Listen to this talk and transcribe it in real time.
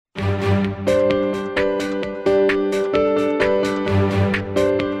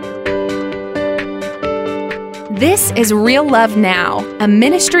This is Real Love Now, a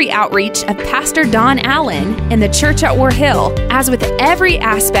ministry outreach of Pastor Don Allen in the church at War Hill. As with every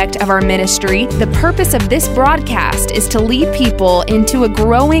aspect of our ministry, the purpose of this broadcast is to lead people into a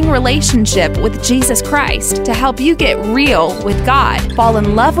growing relationship with Jesus Christ to help you get real with God, fall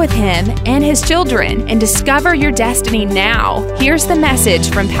in love with Him and His children, and discover your destiny now. Here's the message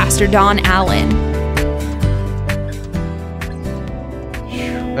from Pastor Don Allen.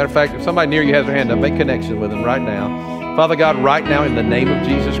 Matter of fact, if somebody near you has their hand up, make connection with them right now. Father God, right now in the name of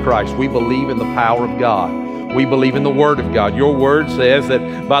Jesus Christ, we believe in the power of God. We believe in the Word of God. Your Word says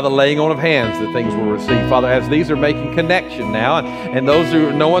that by the laying on of hands that things will receive. Father, as these are making connection now, and those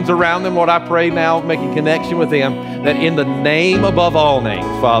who no one's around them, Lord, I pray now, making connection with them, that in the name above all names,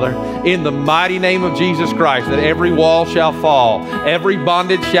 Father, in the mighty name of Jesus Christ, that every wall shall fall, every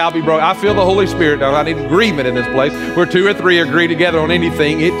bondage shall be broken. I feel the Holy Spirit now. I need agreement in this place. Where two or three agree together on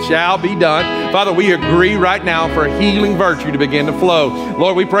anything, it shall be done. Father, we agree right now for healing virtue to begin to flow.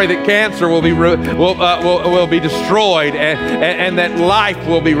 Lord, we pray that cancer will be destroyed and that life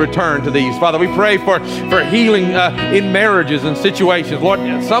will be returned to these. Father, we pray for healing in marriages and situations. Lord,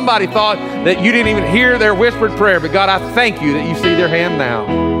 somebody thought that you didn't even hear their whispered prayer, but God, I thank you that you see their hand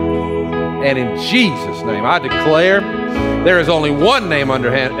now. And in Jesus' name, I declare there is only one name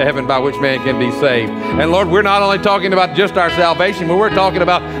under heaven by which man can be saved. And Lord, we're not only talking about just our salvation, but we're talking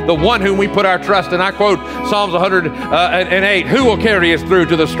about the one whom we put our trust in. I quote Psalms 108, who will carry us through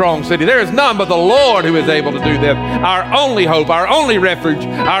to the strong city? There is none but the Lord who is able to do this. Our only hope, our only refuge,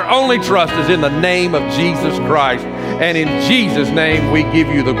 our only trust is in the name of Jesus Christ. And in Jesus' name, we give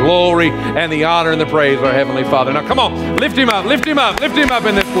you the glory and the honor and the praise, our Heavenly Father. Now, come on, lift him up, lift him up, lift him up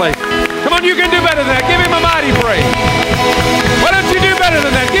in this place. Come on, you can do better than that. Give him a mighty praise. Why don't you do better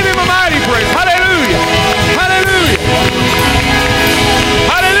than that? Give him a mighty praise. Hallelujah. Hallelujah.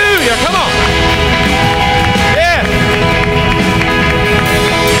 Hallelujah. Come on. Yes.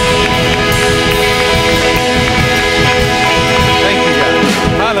 Thank you, God.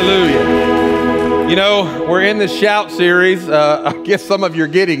 Hallelujah. You know, we're in this shout series. I guess some of you are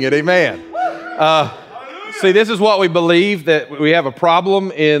getting it. Amen. See, this is what we believe, that we have a problem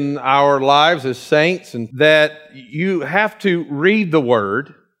in our lives as saints, and that you have to read the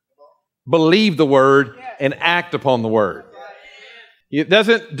Word, believe the Word, and act upon the Word. It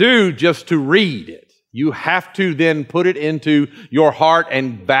doesn't do just to read it. You have to then put it into your heart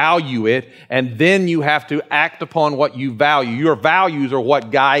and value it, and then you have to act upon what you value. Your values are what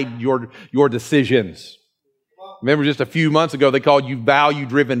guide your decisions. Remember just a few months ago, they called you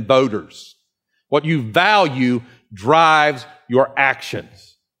value-driven voters. What you value drives your actions.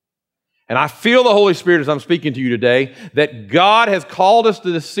 And I feel the Holy Spirit as I'm speaking to you today that God has called us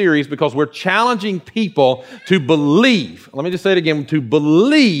to this series because we're challenging people to believe. Let me just say it again, to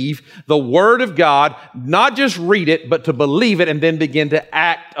believe the Word of God, not just read it, but to believe it and then begin to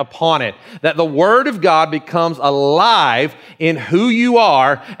act upon it. That the Word of God becomes alive in who you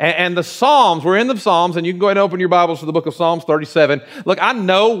are. And the Psalms, we're in the Psalms, and you can go ahead and open your Bibles to the book of Psalms 37. Look, I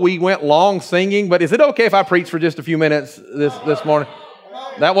know we went long singing, but is it okay if I preach for just a few minutes this morning?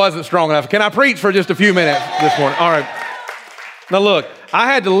 That wasn't strong enough. Can I preach for just a few minutes this morning? All right. Now look, I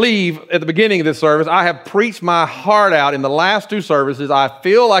had to leave at the beginning of this service. I have preached my heart out in the last two services. I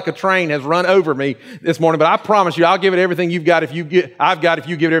feel like a train has run over me this morning, but I promise you, I'll give it everything you've got if you give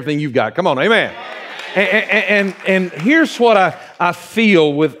it everything you've got. Come on, amen. And here's what I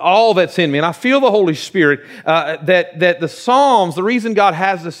feel with all that's in me, and I feel the Holy Spirit, that the Psalms, the reason God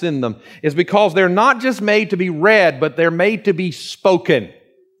has this in them is because they're not just made to be read, but they're made to be spoken.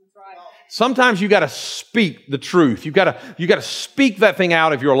 Sometimes you got to speak the truth. You got to speak that thing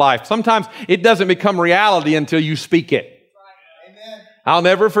out of your life. Sometimes it doesn't become reality until you speak it. Amen. I'll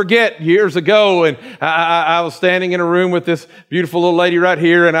never forget years ago, and I was standing in a room with this beautiful little lady right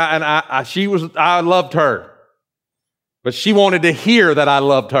here, and I loved her, but she wanted to hear that I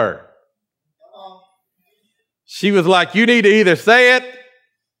loved her. She was like, "You need to either say it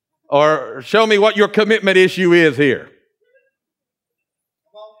or show me what your commitment issue is here."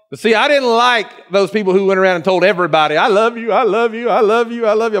 But see, I didn't like those people who went around and told everybody, "I love you, I love you, I love you,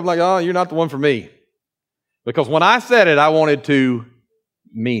 I love you." I'm like, "Oh, you're not the one for me." Because when I said it, I wanted to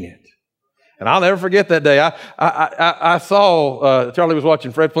mean it. And I'll never forget that day. I saw, Charlie was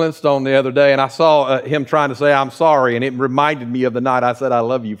watching Fred Flintstone the other day, and I saw him trying to say, "I'm sorry," and it reminded me of the night I said, "I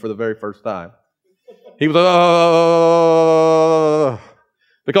love you" for the very first time. He was,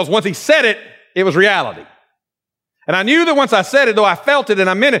 because once he said it, it was reality. And I knew that once I said it, though I felt it and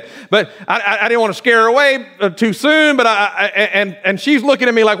I meant it, but I didn't want to scare her away too soon. But and she's looking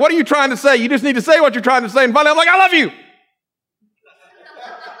at me like, "What are you trying to say? You just need to say what you're trying to say." And finally, I'm like, "I love you."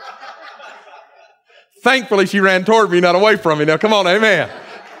 Thankfully, she ran toward me, not away from me. Now, come on, amen.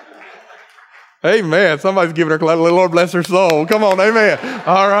 Amen. Somebody's giving her a Lord bless her soul. Come on, amen.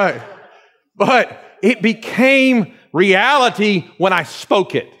 All right. But it became reality when I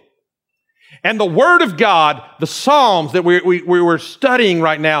spoke it. And the Word of God, the Psalms that we were studying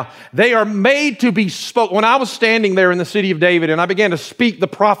right now, they are made to be spoken. When I was standing there in the city of David and I began to speak the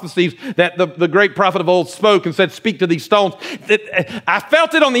prophecies that the great prophet of old spoke and said, speak to these stones, I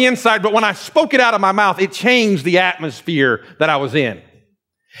felt it on the inside, but when I spoke it out of my mouth, it changed the atmosphere that I was in.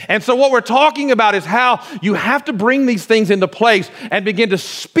 And so what we're talking about is how you have to bring these things into place and begin to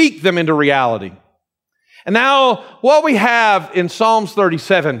speak them into reality. And now what we have in Psalms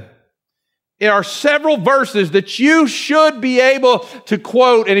 37, there are several verses that you should be able to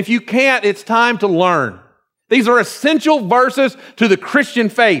quote, and if you can't, it's time to learn. These are essential verses to the Christian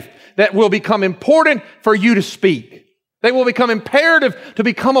faith that will become important for you to speak. They will become imperative to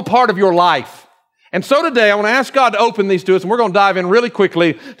become a part of your life. And so today, I want to ask God to open these to us, and we're going to dive in really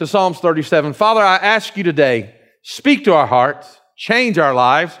quickly to Psalms 37. Father, I ask you today, speak to our hearts, change our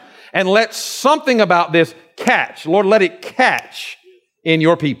lives, and let something about this catch. Lord, let it catch in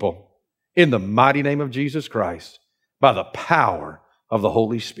your people. In the mighty name of Jesus Christ, by the power of the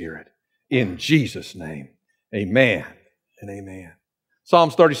Holy Spirit. In Jesus' name, amen and amen.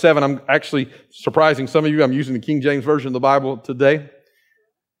 Psalms 37, I'm actually surprising some of you. I'm using the King James Version of the Bible today.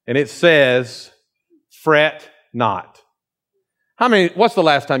 And it says, fret not. What's the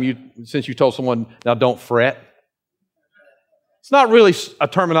last time since you told someone, now don't fret? It's not really a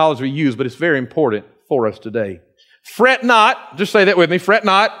terminology we use, but it's very important for us today. Fret not, just say that with me, fret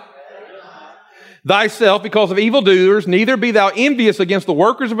not. Thyself because of evildoers, neither be thou envious against the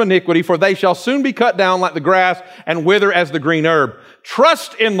workers of iniquity, for they shall soon be cut down like the grass and wither as the green herb.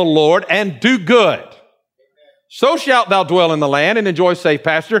 Trust in the Lord and do good. So shalt thou dwell in the land and enjoy safe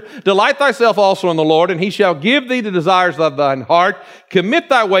pasture. Delight thyself also in the Lord, and he shall give thee the desires of thine heart. Commit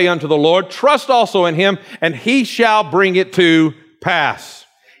thy way unto the Lord. Trust also in him, and he shall bring it to pass.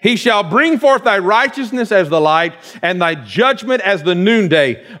 He shall bring forth thy righteousness as the light, and thy judgment as the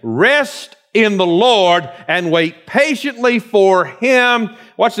noonday. Rest in the Lord and wait patiently for him.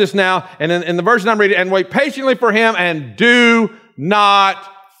 Watch this now. And in the version I'm reading, and wait patiently for him and do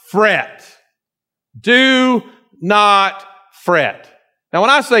not fret. Do not fret. Now, when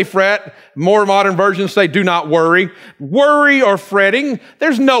I say fret, more modern versions say do not worry. Worry or fretting,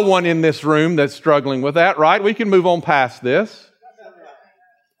 there's no one in this room that's struggling with that, right? We can move on past this.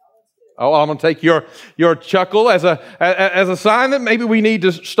 Oh, I'm going to take your chuckle as a sign that maybe we need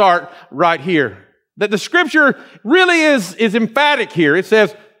to start right here. That the Scripture really is emphatic here. It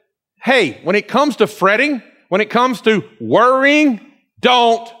says, hey, when it comes to fretting, when it comes to worrying,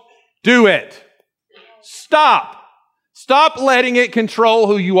 don't do it. Stop. Stop letting it control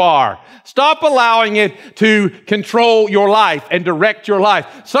who you are. Stop allowing it to control your life and direct your life.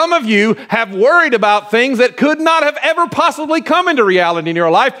 Some of you have worried about things that could not have ever possibly come into reality in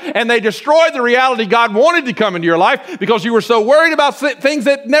your life, and they destroyed the reality God wanted to come into your life because you were so worried about things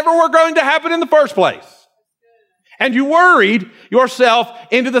that never were going to happen in the first place. And you worried yourself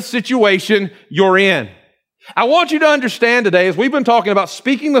into the situation you're in. I want you to understand today, as we've been talking about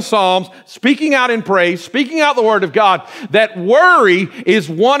speaking the Psalms, speaking out in praise, speaking out the Word of God, that worry is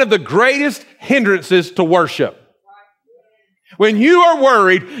one of the greatest hindrances to worship. When you are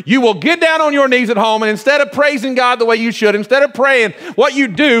worried, you will get down on your knees at home, and instead of praising God the way you should, instead of praying, what you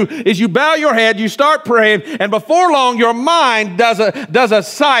do is you bow your head, you start praying, and before long, your mind does a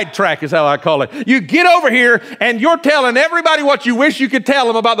sidetrack, is how I call it. You get over here, and you're telling everybody what you wish you could tell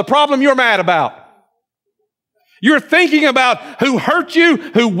them about the problem you're mad about. You're thinking about who hurt you,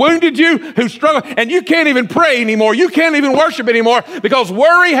 who wounded you, who struggled, and you can't even pray anymore. You can't even worship anymore because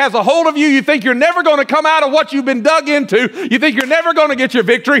worry has a hold of you. You think you're never going to come out of what you've been dug into. You think you're never going to get your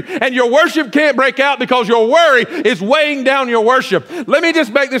victory, and your worship can't break out because your worry is weighing down your worship. Let me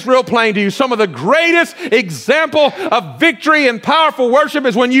just make this real plain to you. Some of the greatest example of victory and powerful worship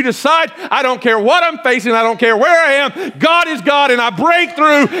is when you decide, I don't care what I'm facing, I don't care where I am, God is God, and I break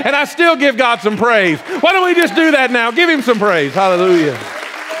through, and I still give God some praise. Why don't we just do that now? Give him some praise. Hallelujah.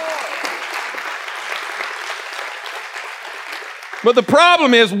 But the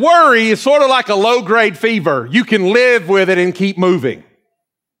problem is worry is sort of like a low-grade fever. You can live with it and keep moving.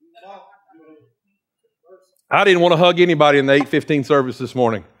 I didn't want to hug anybody in the 8:15 service this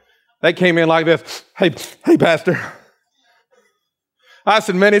morning. They came in like this. Hey, Pastor. I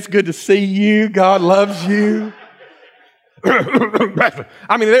said, man, it's good to see you. God loves you. Pastor.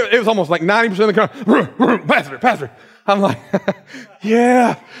 I mean, it was almost like 90% of the crowd. Pastor. I'm like,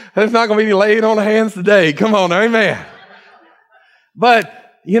 yeah, there's not going to be any laying on of hands today. Come on, amen.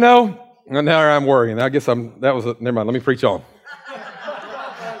 But, And now I'm worrying. I guess never mind, let me preach on.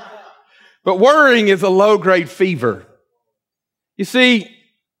 But worrying is a low-grade fever. You see,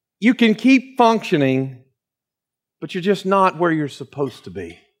 you can keep functioning, but you're just not where you're supposed to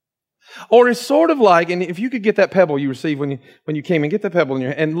be. Or it's sort of like, and if you could get that pebble you received when you came and get that pebble in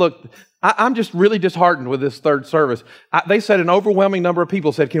your hand, and look, I'm just really disheartened with this third service. They said an overwhelming number of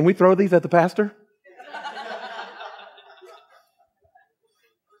people said, can we throw these at the pastor?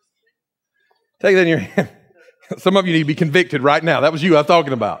 Take that in your hand. Some of you need to be convicted right now. That was you I was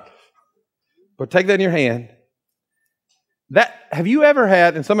talking about. But take that in your hand. Have you ever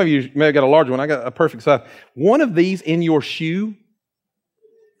had, and some of you may have got a large one, I got a perfect size, one of these in your shoe?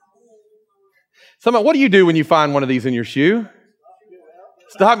 What do you do when you find one of these in your shoe?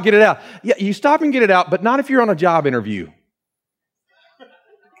 Stop and get it out. Yeah, you stop and get it out, but not if you're on a job interview.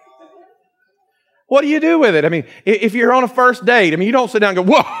 What do you do with it? I mean, if you're on a first date, you don't sit down and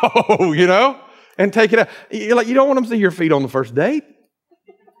go, whoa, and take it out. You're like, you don't want them to see your feet on the first date.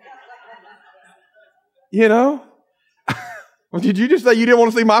 Well, did you just say you didn't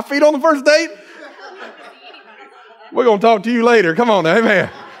want to see my feet on the first date? We're going to talk to you later. Come on now, amen.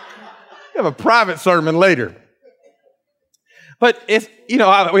 We have a private sermon later. But it's, we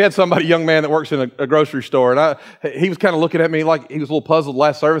had a young man that works in a grocery store, and he was kind of looking at me like he was a little puzzled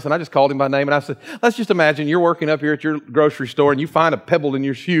last service, and I just called him by name, and I said, let's just imagine you're working up here at your grocery store, and you find a pebble in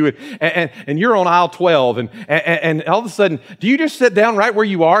your shoe, and you're on aisle 12, and all of a sudden, do you just sit down right where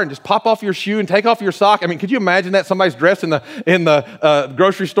you are and just pop off your shoe and take off your sock? Could you imagine that? Somebody's dressed in the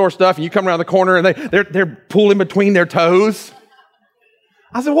grocery store stuff, and you come around the corner, and they're pulling between their toes?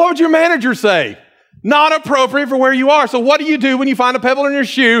 I said, what would your manager say? Not appropriate for where you are. So what do you do when you find a pebble in your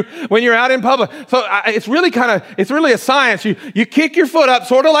shoe when you're out in public? So it's really a science. You kick your foot up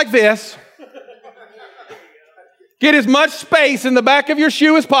sort of like this. Get as much space in the back of your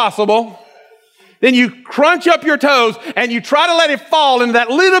shoe as possible. Then you crunch up your toes and you try to let it fall into that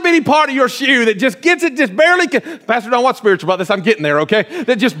little bitty part of your shoe that just barely, Pastor Don, what's spiritual about this? I'm getting there, okay?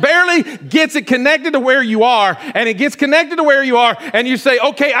 That just barely gets it connected to where you are, and it gets connected to where you are, and you say,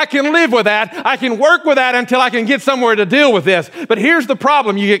 okay, I can live with that. I can work with that until I can get somewhere to deal with this. But here's the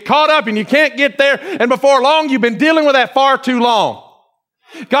problem. You get caught up and you can't get there, and before long, you've been dealing with that far too long.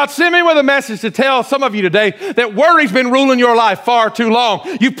 God sent me with a message to tell some of you today that worry's been ruling your life far too long.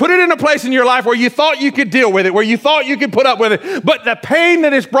 You put it in a place in your life where you thought you could deal with it, where you thought you could put up with it, but the pain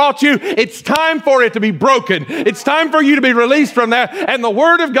that it's brought you, it's time for it to be broken. It's time for you to be released from that. And the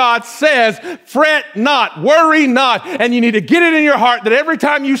Word of God says, fret not, worry not. And you need to get it in your heart that every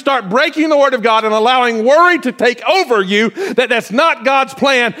time you start breaking the Word of God and allowing worry to take over you, that's not God's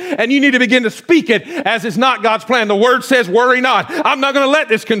plan, and you need to begin to speak it as it's not God's plan. The Word says, worry not. I'm not going to let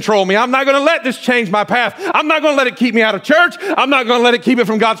this control me. I'm not going to let this change my path. I'm not going to let it keep me out of church. I'm not going to let it keep it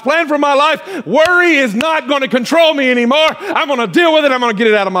from God's plan for my life. Worry is not going to control me anymore. I'm going to deal with it. I'm going to get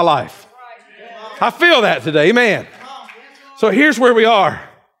it out of my life. I feel that today. Amen. So here's where we are.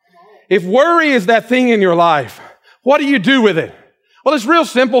 If worry is that thing in your life, what do you do with it? Well, it's real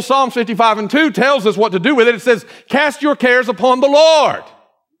simple. Psalm 55:2 tells us what to do with it. It says, cast your cares upon the Lord.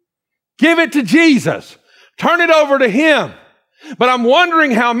 Give it to Jesus. Turn it over to Him. But I'm wondering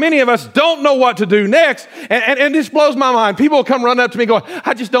how many of us don't know what to do next. And this blows my mind. People will come running up to me going,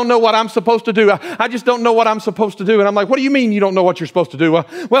 I just don't know what I'm supposed to do. I just don't know what I'm supposed to do. And I'm like, what do you mean you don't know what you're supposed to do?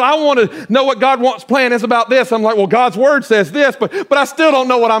 Well, I want to know what God wants plan is about this. I'm like, well, God's Word says this, but I still don't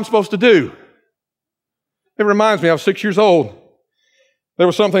know what I'm supposed to do. It reminds me, I was 6 years old. There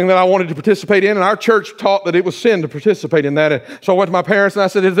was something that I wanted to participate in, and our church taught that it was sin to participate in that. And so I went to my parents and I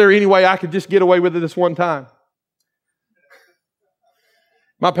said, is there any way I could just get away with it this one time?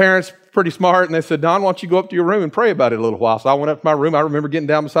 My parents, pretty smart, and they said, Don, why don't you go up to your room and pray about it a little while? So I went up to my room. I remember getting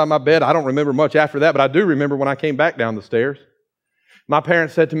down beside my bed. I don't remember much after that, but I do remember when I came back down the stairs. My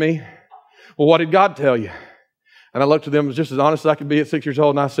parents said to me, well, what did God tell you? And I looked at them just as honest as I could be at 6 years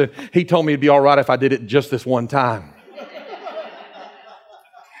old, and I said, He told me it'd be all right if I did it just this one time.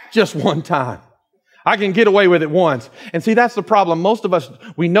 Just one time. I can get away with it once. And see, that's the problem. Most of us,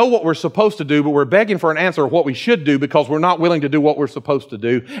 we know what we're supposed to do, but we're begging for an answer of what we should do because we're not willing to do what we're supposed to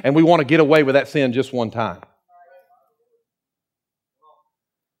do, and we want to get away with that sin just one time.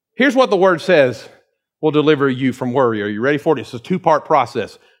 Here's what the Word says will deliver you from worry. Are you ready for it? It's a two-part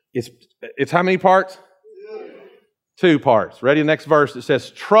process. It's how many parts? 2 parts. Ready? Next verse. It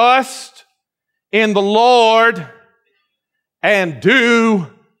says, trust in the Lord and do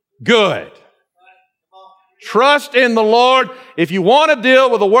good. Trust in the Lord. If you want to deal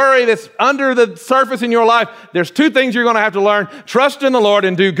with the worry that's under the surface in your life, there's 2 things you're going to have to learn. Trust in the Lord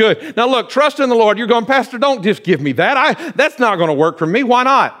and do good. Now look, trust in the Lord. You're going, Pastor, don't just give me that. That's not going to work for me. Why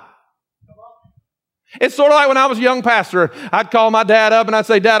not? It's sort of like when I was a young pastor, I'd call my dad up and I'd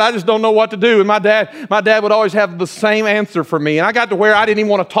say, Dad, I just don't know what to do. And my dad would always have the same answer for me. And I got to where I didn't even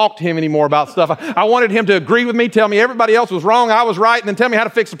want to talk to him anymore about stuff. I wanted him to agree with me, tell me everybody else was wrong, I was right, and then tell me how to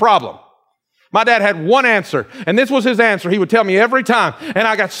fix the problem. My dad had one answer, and this was his answer. He would tell me every time. And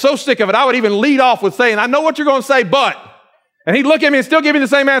I got so sick of it, I would even lead off with saying, I know what you're going to say, but. And he'd look at me and still give me the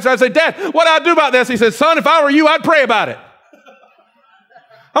same answer. I'd say, Dad, what do I do about this? He said, son, if I were you, I'd pray about it.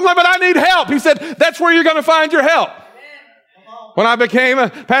 I'm like, but I need help. He said, that's where you're going to find your help. When I became a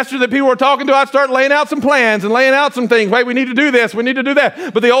pastor that people were talking to, I'd start laying out some plans and laying out some things. Wait, we need to do this. We need to do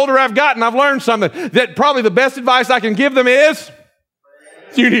that. But the older I've gotten, I've learned something that probably the best advice I can give them is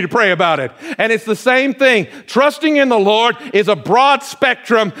you need to pray about it. And it's the same thing. Trusting in the Lord is a broad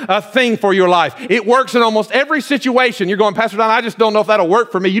spectrum thing for your life. It works in almost every situation. You're going, Pastor Don, I just don't know if that'll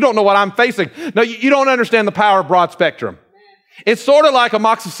work for me. You don't know what I'm facing. No, you don't understand the power of broad spectrum. It's sort of like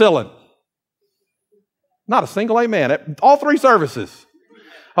amoxicillin. Not a single amen at all three services.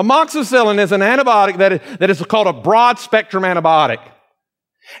 Amoxicillin is an antibiotic that is called a broad spectrum antibiotic.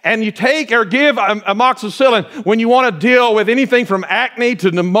 And you take or give amoxicillin when you want to deal with anything from acne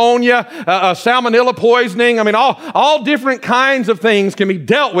to pneumonia, salmonella poisoning. I mean, all different kinds of things can be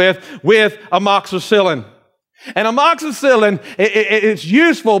dealt with amoxicillin. And amoxicillin, it's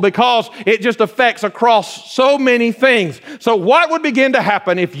useful because it just affects across so many things. So what would begin to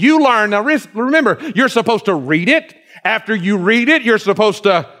happen if you learn, now remember, you're supposed to read it. After you read it, you're supposed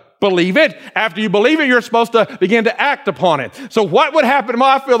to believe it. After you believe it, you're supposed to begin to act upon it. So what would happen? Well,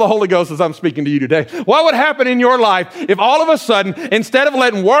 I feel the Holy Ghost as I'm speaking to you today. What would happen in your life if all of a sudden, instead of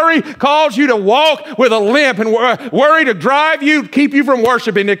letting worry cause you to walk with a limp and worry to drive you, keep you from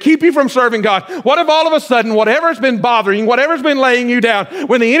worshiping, to keep you from serving God, what if all of a sudden, whatever's been bothering, whatever's been laying you down,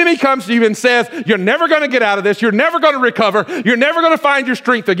 when the enemy comes to you and says, you're never going to get out of this, you're never going to recover, you're never going to find your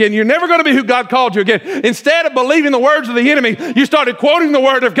strength again, you're never going to be who God called you again, instead of believing the words of the enemy, you started quoting the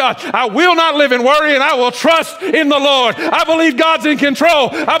word of God. I will not live in worry, and I will trust in the Lord. I believe God's in control.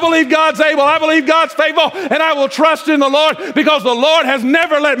 I believe God's able. I believe God's faithful, and I will trust in the Lord because the Lord has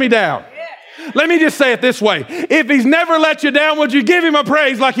never let me down. Let me just say it this way. If he's never let you down, would you give him a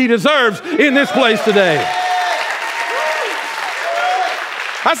praise like he deserves in this place today?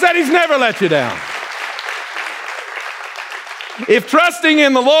 I said he's never let you down. If trusting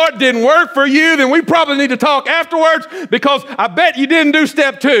in the Lord didn't work for you, then we probably need to talk afterwards because I bet you didn't do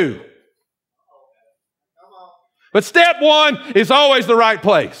step 2. But step 1 is always the right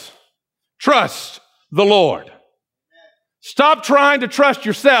place. Trust the Lord. Stop trying to trust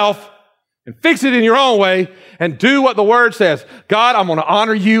yourself and fix it in your own way and do what the Word says. God, I'm going to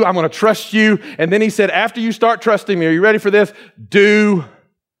honor you. I'm going to trust you. And then he said, after you start trusting me, are you ready for this? Do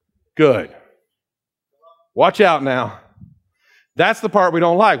good. Watch out now. That's the part we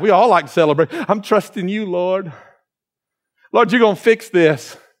don't like. We all like to celebrate. I'm trusting you, Lord. Lord, you're going to fix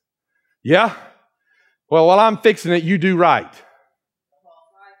this. Yeah? Well, while I'm fixing it, you do right.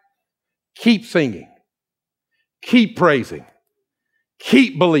 Keep singing. Keep praising.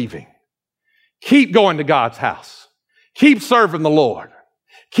 Keep believing. Keep going to God's house. Keep serving the Lord.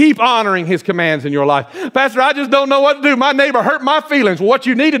 Keep honoring his commands in your life. Pastor, I just don't know what to do. My neighbor hurt my feelings. Well, what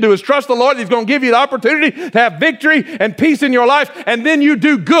you need to do is trust the Lord. He's going to give you the opportunity to have victory and peace in your life, and then you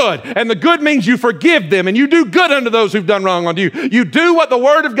do good. And the good means you forgive them, and you do good unto those who've done wrong unto you. You do what the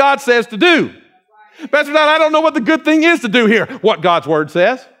Word of God says to do. Pastor, I don't know what the good thing is to do here. What God's Word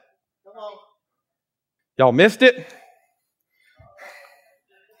says. Y'all missed it?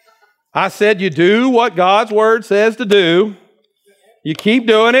 I said you do what God's Word says to do. You keep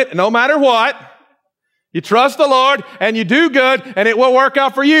doing it no matter what. You trust the Lord and you do good and it will work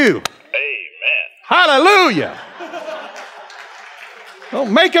out for you. Amen. Hallelujah.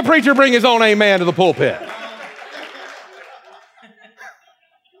 Don't make a preacher bring his own amen to the pulpit.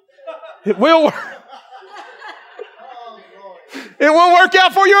 It will work. It will work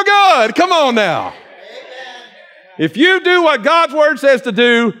out for your good. Come on now. If you do what God's Word says to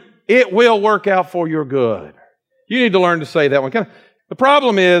do, it will work out for your good. You need to learn to say that one. The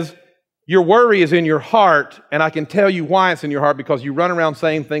problem is your worry is in your heart, and I can tell you why it's in your heart, because you run around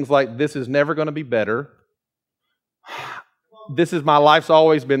saying things like, this is never going to be better. This is my life's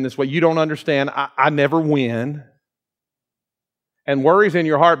always been this way. You don't understand. I never win. And worry's in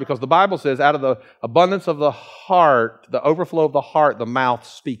your heart because the Bible says out of the abundance of the heart, the overflow of the heart, the mouth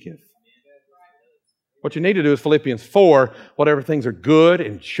speaketh. What you need to do is Philippians 4, whatever things are good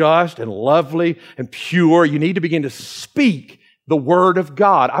and just and lovely and pure, you need to begin to speak the Word of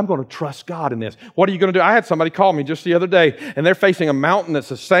God. I'm going to trust God in this. What are you going to do? I had somebody call me just the other day, and they're facing a mountain that's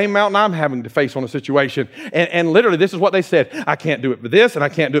the same mountain I'm having to face on a situation. And literally, this is what they said. I can't do it for this, and I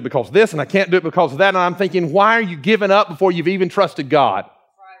can't do it because of this, and I can't do it because of that. And I'm thinking, why are you giving up before you've even trusted God?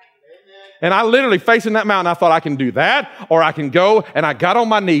 And I literally, facing that mountain, I thought I can do that, or I can go, and I got on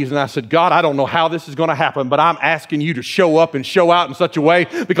my knees and I said, God, I don't know how this is going to happen, but I'm asking you to show up and show out in such a way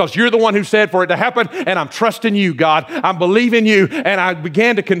because you're the one who said for it to happen, and I'm trusting you, God. I'm believing you, and I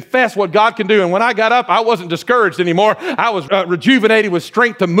began to confess what God can do. And when I got up, I wasn't discouraged anymore. I was rejuvenated with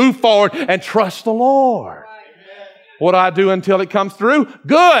strength to move forward and trust the Lord. What do I do until it comes through?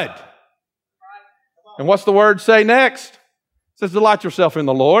 Good. And what's the word say next? It says, delight yourself in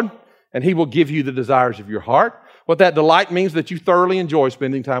the Lord, and He will give you the desires of your heart. What that delight means that you thoroughly enjoy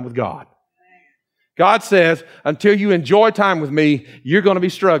spending time with God. God says, until you enjoy time with me, you're going to be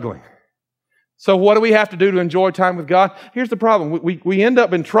struggling. So what do we have to do to enjoy time with God? Here's the problem. We end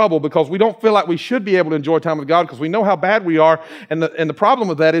up in trouble because we don't feel like we should be able to enjoy time with God because we know how bad we are. And the problem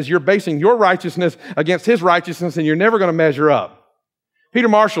with that is you're basing your righteousness against His righteousness, and you're never going to measure up. Peter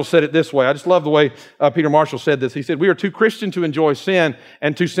Marshall said it this way. I just love the way Peter Marshall said this. He said, we are too Christian to enjoy sin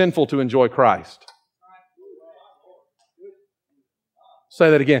and too sinful to enjoy Christ. Say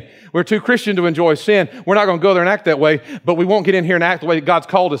that again. We're too Christian to enjoy sin. We're not going to go there and act that way, but we won't get in here and act the way that God's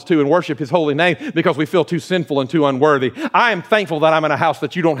called us to and worship His holy name because we feel too sinful and too unworthy. I am thankful that I'm in a house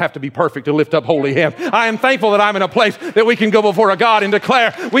that you don't have to be perfect to lift up holy hands. I am thankful that I'm in a place that we can go before a God and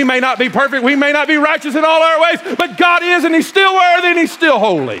declare we may not be perfect, we may not be righteous in all our ways, but God is, and He's still worthy, and He's still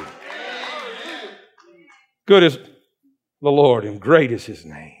holy. Good is the Lord, and great is His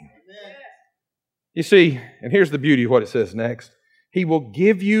name. You see, and here's the beauty of what it says next. He will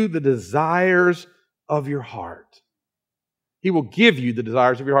give you the desires of your heart. He will give you the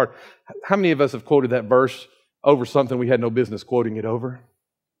desires of your heart. How many of us have quoted that verse over something we had no business quoting it over?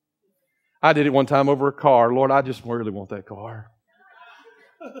 I did it one time over a car. Lord, I just really want that car.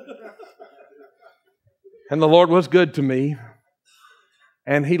 And the Lord was good to me.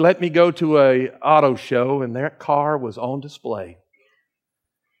 And He let me go to an auto show, and that car was on display.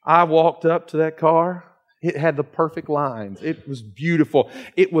 I walked up to that car. It had the perfect lines. It was beautiful.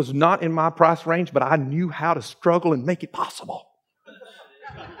 It was not in my price range, but I knew how to struggle and make it possible.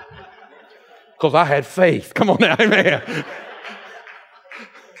 Because I had faith. Come on now, amen.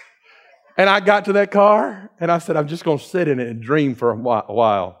 And I got to that car, and I said, I'm just going to sit in it and dream for a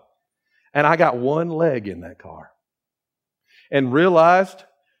while. And I got one leg in that car and realized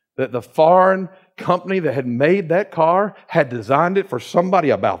that the foreign company that had made that car had designed it for somebody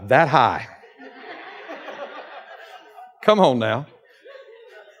about that high. Come on now.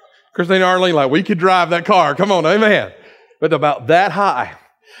 Christine Arlene, like, we could drive that car. Come on, amen. But about that high.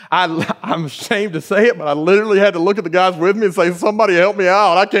 I'm ashamed to say it, but I literally had to look at the guys with me and say, somebody help me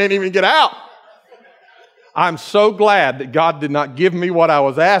out. I can't even get out. I'm so glad that God did not give me what I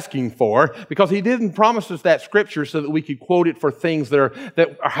was asking for, because He didn't promise us that scripture so that we could quote it for things that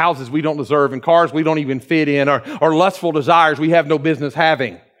are houses we don't deserve and cars we don't even fit in, or lustful desires we have no business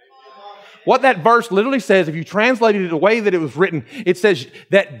having. What that verse literally says, if you translated it the way that it was written, it says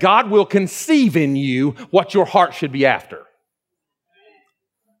that God will conceive in you what your heart should be after.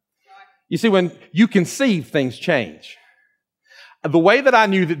 You see, when you conceive, things change. The way that I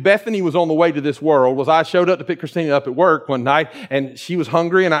knew that Bethany was on the way to this world was I showed up to pick Christina up at work one night, and she was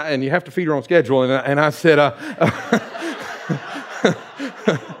hungry, and you have to feed her on schedule. And I said,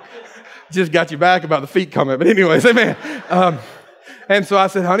 just got you back about the feet comment. But anyways, amen. And so I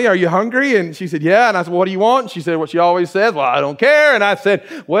said, honey, are you hungry? And she said, yeah. And I said, what do you want? And she said what she always says, well, I don't care. And I said,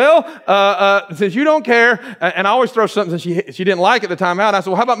 well, since you don't care, and I always throw something she didn't like at the time out. And I said,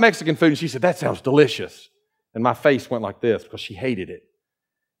 well, how about Mexican food? And she said, that sounds delicious. And my face went like this because she hated it.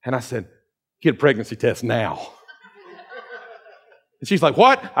 And I said, get a pregnancy test now. And she's like,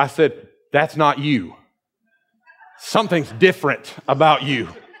 what? I said, that's not you. Something's different about you.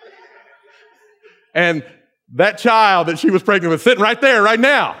 And that child that she was pregnant with sitting right there, right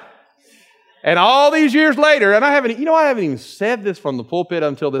now. And all these years later, and I haven't even said this from the pulpit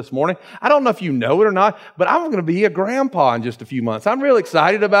until this morning. I don't know if you know it or not, but I'm going to be a grandpa in just a few months. I'm real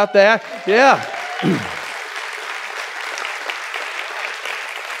excited about that. Yeah.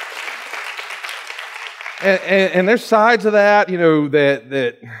 And there's sides of that,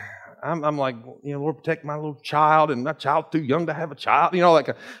 that I'm like, Lord, protect my little child, and my child's too young to have a child.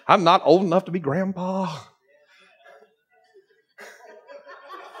 I'm not old enough to be grandpa.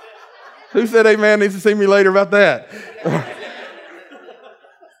 Who said amen needs to see me later about that?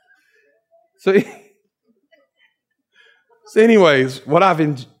 So anyways, what I've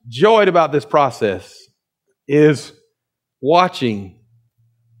enjoyed about this process is watching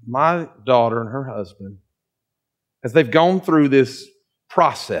my daughter and her husband as they've gone through this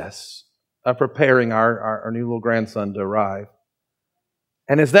process of preparing our new little grandson to arrive.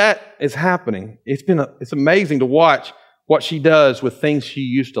 And as that is happening, it's amazing to watch what she does with things she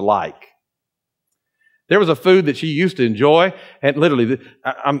used to like. There was a food that she used to enjoy, and literally,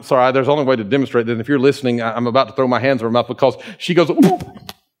 I'm sorry, there's only a way to demonstrate that. And if you're listening, I'm about to throw my hands in her mouth because she goes,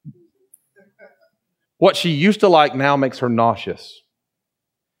 what she used to like now makes her nauseous.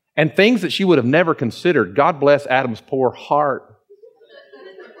 And things that she would have never considered. God bless Adam's poor heart.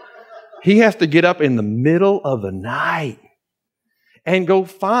 He has to get up in the middle of the night and go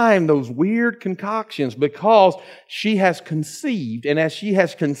find those weird concoctions because she has conceived. And as she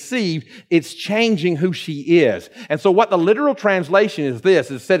has conceived, it's changing who she is. And so what the literal translation is this,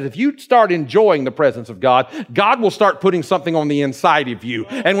 is that if you start enjoying the presence of God, God will start putting something on the inside of you.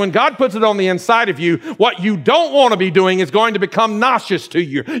 And when God puts it on the inside of you, what you don't want to be doing is going to become nauseous to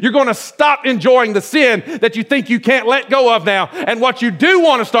you. You're going to stop enjoying the sin that you think you can't let go of now. And what you do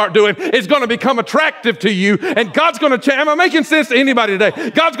want to start doing is going to become attractive to you. And God's going to change. Am I making sense to anybody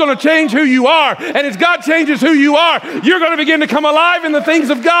today? God's going to change who you are. And as God changes who you are, you're going to begin to come alive in the things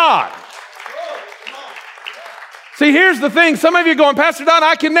of God. See, here's the thing. Some of you are going, Pastor Don,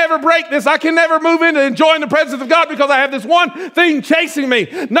 I can never break this. I can never move into enjoying the presence of God because I have this one thing chasing me.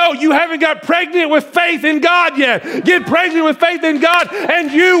 No, you haven't got pregnant with faith in God yet. Get pregnant with faith in God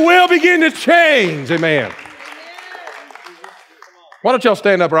and you will begin to change. Amen. Why don't y'all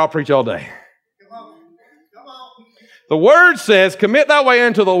stand up or I'll preach all day. The word says, commit thy way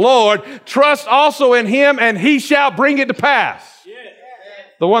unto the Lord, trust also in him, and he shall bring it to pass.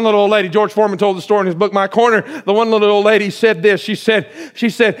 The one little old lady, George Foreman told the story in his book, My Corner. The one little old lady said this. She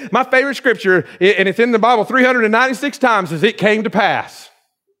said, my favorite scripture, and it's in the Bible 396 times, is it came to pass.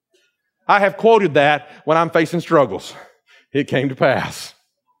 I have quoted that when I'm facing struggles. It came to pass.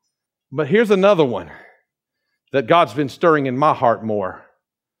 But here's another one that God's been stirring in my heart more.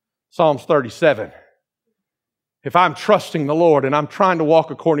 Psalms 37. If I'm trusting the Lord and I'm trying to walk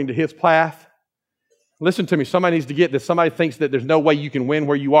according to his path, listen to me, somebody needs to get this. Somebody thinks that there's no way you can win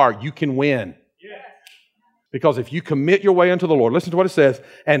where you are. You can win. Yeah. Because if you commit your way unto the Lord, listen to what it says,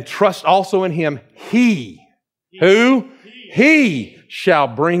 and trust also in him, he shall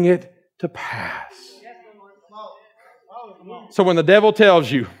bring it to pass. So when the devil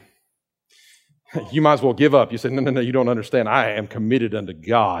tells you, you might as well give up. You say, no, you don't understand. I am committed unto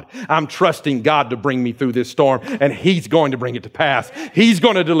God. I'm trusting God to bring me through this storm, and he's going to bring it to pass. He's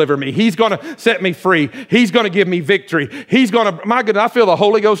going to deliver me. He's going to set me free. He's going to give me victory. My goodness, I feel the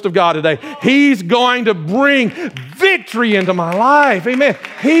Holy Ghost of God today. He's going to bring victory into my life. Amen.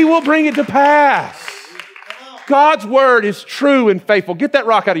 He will bring it to pass. God's word is true and faithful. Get that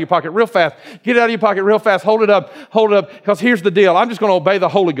rock out of your pocket real fast. Get it out of your pocket real fast. Hold it up. Because here's the deal. I'm just going to obey the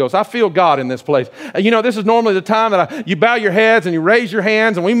Holy Ghost. I feel God in this place. This is normally the time that you bow your heads and you raise your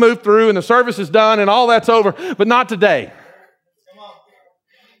hands and we move through and the service is done and all that's over. But not today.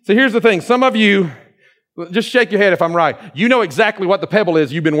 So here's the thing. Some of you, just shake your head if I'm right. You know exactly what the pebble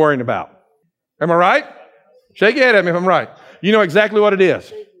is you've been worrying about. Am I right? Shake your head at me if I'm right. You know exactly what it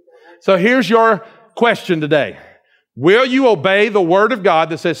is. So here's your question today. Will you obey the word of God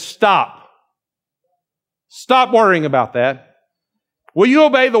that says stop? Stop worrying about that. Will you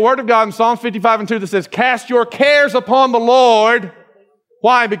obey the word of God in Psalms 55:2 that says cast your cares upon the Lord?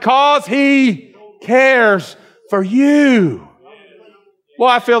 Why? Because he cares for you. Well,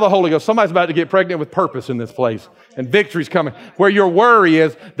 I feel the Holy Ghost. Somebody's about to get pregnant with purpose in this place, and victory's coming. Where your worry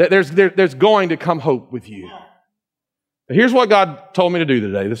is that there's going to come hope with you. But here's what God told me to do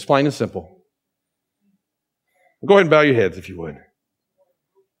today. This is plain and simple. Go ahead and bow your heads if you would.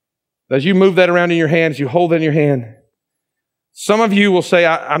 As you move that around in your hand, as you hold that in your hand, some of you will say,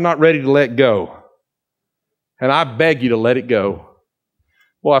 I'm not ready to let go. And I beg you to let it go.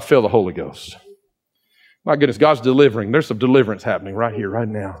 Well, I feel the Holy Ghost. My goodness, God's delivering. There's some deliverance happening right here, right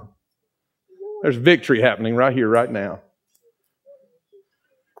now. There's victory happening right here, right now.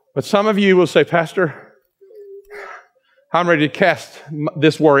 But some of you will say, Pastor, I'm ready to cast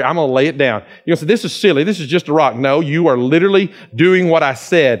this worry. I'm going to lay it down. You're going to say, this is silly. This is just a rock. No, you are literally doing what I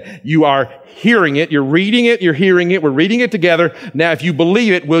said. You are hearing it. You're reading it. You're hearing it. We're reading it together. Now, if you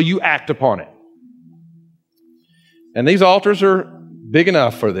believe it, will you act upon it? And these altars are big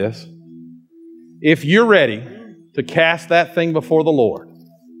enough for this. If you're ready to cast that thing before the Lord,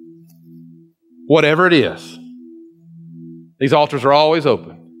 whatever it is, these altars are always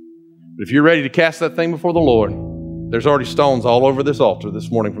open. But if you're ready to cast that thing before the Lord, there's already stones all over this altar this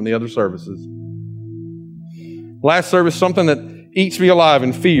morning from the other services. Last service, something that eats me alive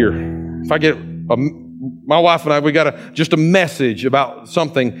in fear. If I get My wife and I, we got just a message about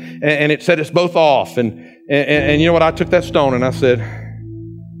something, and it set us both off. And you know what? I took that stone and I said,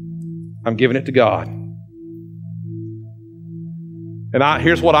 I'm giving it to God. And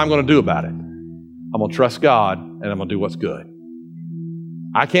here's what I'm going to do about it. I'm going to trust God, and I'm going to do what's good.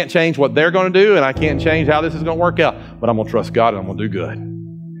 I can't change what they're going to do, and I can't change how this is going to work out, but I'm going to trust God, and I'm going to do good.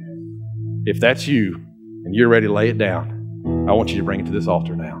 If that's you, and you're ready to lay it down, I want you to bring it to this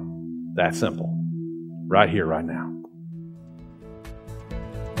altar now. That simple. Right here, right now.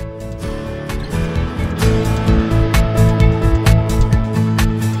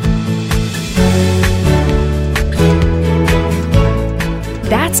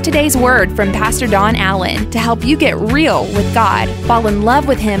 That's today's word from Pastor Don Allen to help you get real with God, fall in love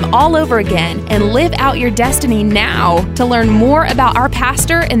with Him all over again, and live out your destiny now. To learn more about our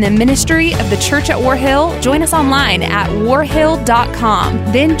pastor and the ministry of the Church at War Hill, join us online at warhill.com.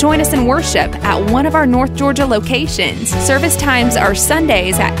 Then join us in worship at one of our North Georgia locations. Service times are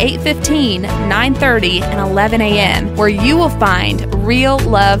Sundays at 8:15, 9:30, and 11 a.m., where you will find real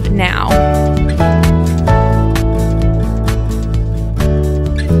love now.